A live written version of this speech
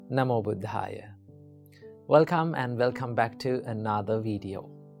Namo Buddhaya. Welcome and welcome back to another video.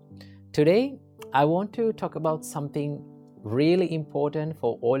 Today, I want to talk about something really important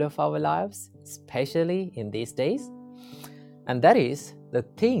for all of our lives, especially in these days. And that is the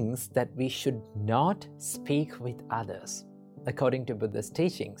things that we should not speak with others, according to Buddha's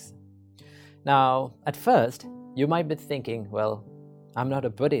teachings. Now, at first, you might be thinking, well, I'm not a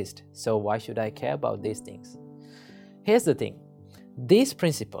Buddhist, so why should I care about these things? Here's the thing. These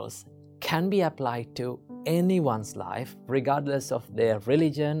principles can be applied to anyone's life, regardless of their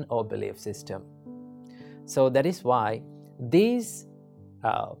religion or belief system. So that is why these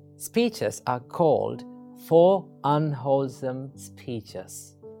speeches are called 4 unwholesome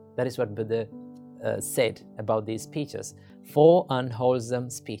speeches. That is what Buddha said about these speeches, 4 unwholesome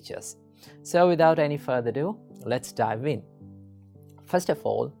speeches. So without any further ado, let's dive in. First of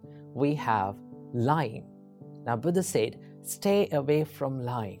all, we have lying. Now Buddha said, stay away from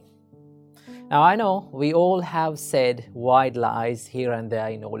lying. Now I know we all have said white lies here and there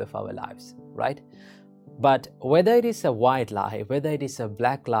in all of our lives, right? But whether it is a white lie, whether it is a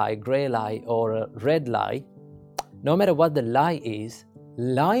black lie, gray lie, or a red lie, no matter what the lie is,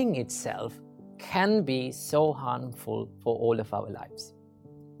 lying itself can be so harmful for all of our lives.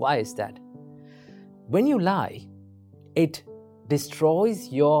 Why is that? When you lie, it destroys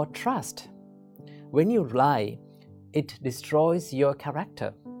your trust. When you lie, it destroys your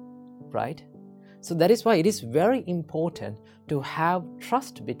character, right? So that is why it is very important to have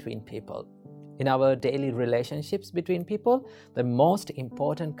trust between people. In our daily relationships between people, the most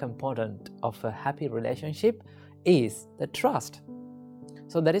important component of a happy relationship is the trust.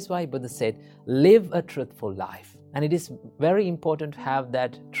 So that is why Buddha said, live a truthful life. And it is very important to have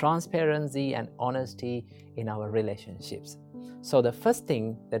that transparency and honesty in our relationships. So the first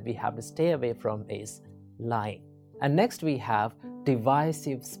thing that we have to stay away from is lying. And next we have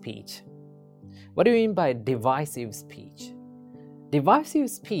divisive speech. What do you mean by divisive speech? Divisive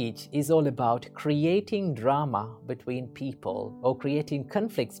speech is all about creating drama between people or creating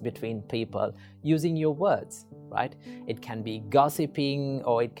conflicts between people using your words, right? It can be gossiping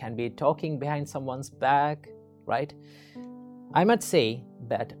or it can be talking behind someone's back, right? I must say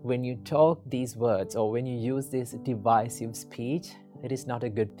that when you talk these words or when you use this divisive speech, it is not a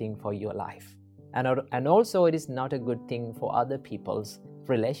good thing for your life. And also it is not a good thing for other people's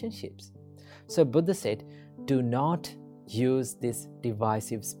relationships. So Buddha said, do not use this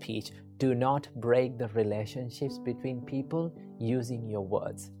divisive speech. Do not break the relationships between people using your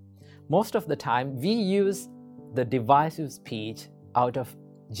words. Most of the time, we use the divisive speech out of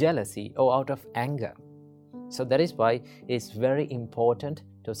jealousy or out of anger. So that is why it's very important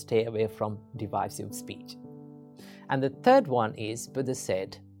to stay away from divisive speech. And the third one is, Buddha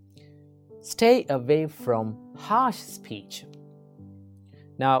said, stay away from harsh speech.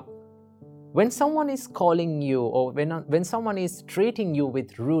 Now, when someone is calling you or when someone is treating you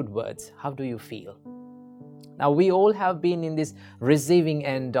with rude words, how do you feel? Now, we all have been in this receiving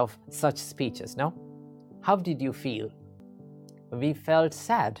end of such speeches, no? How did you feel? We felt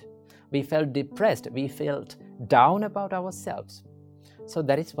sad. We felt depressed. We felt down about ourselves. So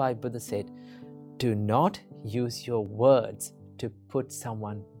that is why Buddha said, do not use your words to put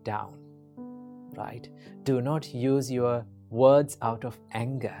someone down. Right? Do not use your words out of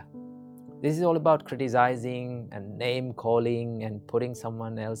anger. This is all about criticizing and name calling and putting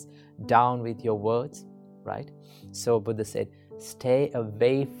someone else down with your words, right? So Buddha said, stay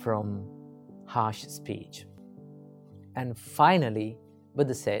away from harsh speech. And finally,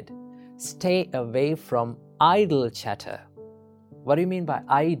 Buddha said, stay away from idle chatter. What do you mean by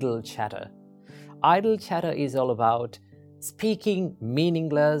idle chatter? Idle chatter is all about speaking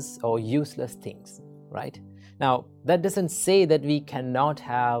meaningless or useless things, right? Now, that doesn't say that we cannot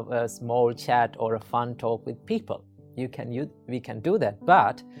have a small chat or a fun talk with people. We can do that,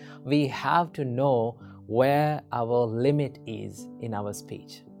 but we have to know where our limit is in our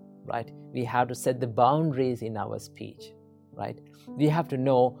speech, right? We have to set the boundaries in our speech, right? We have to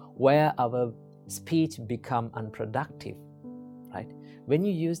know where our speech become unproductive, right? When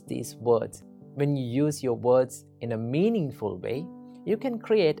you use these words, when you use your words in a meaningful way, you can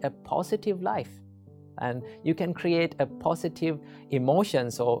create a positive life and you can create a positive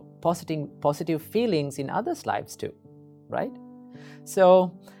emotions or positive feelings in others' lives too, right?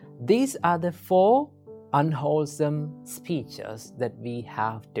 So these are the 4 unwholesome speeches that we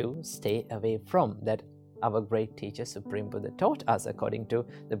have to stay away from, that our great teacher Supreme Buddha taught us according to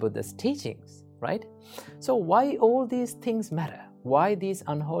the Buddha's teachings, right? So why all these things matter? Why these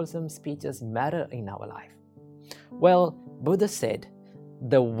unwholesome speeches matter in our life? Well, Buddha said,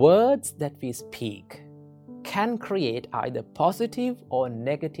 the words that we speak can create either positive or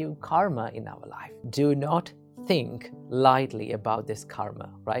negative karma in our life. Do not think lightly about this karma,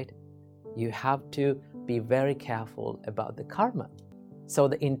 right? You have to be very careful about the karma. So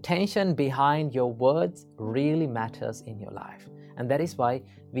the intention behind your words really matters in your life. And that is why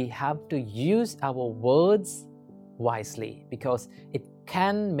we have to use our words wisely, because it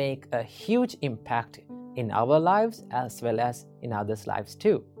can make a huge impact in our lives as well as in others' lives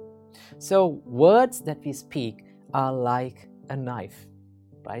too. So words that we speak are like a knife,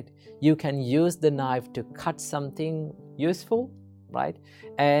 right? You can use the knife to cut something useful, right?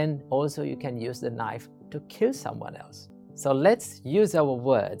 And also you can use the knife to kill someone else. So let's use our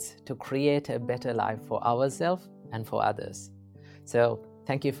words to create a better life for ourselves and for others. So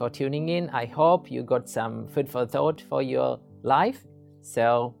thank you for tuning in. I hope you got some food for thought for your life.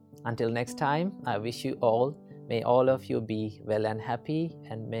 So until next time, I wish you all, may all of you be well and happy,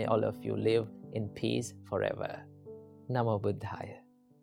 and may all of you live in peace forever. Namo Buddhaya.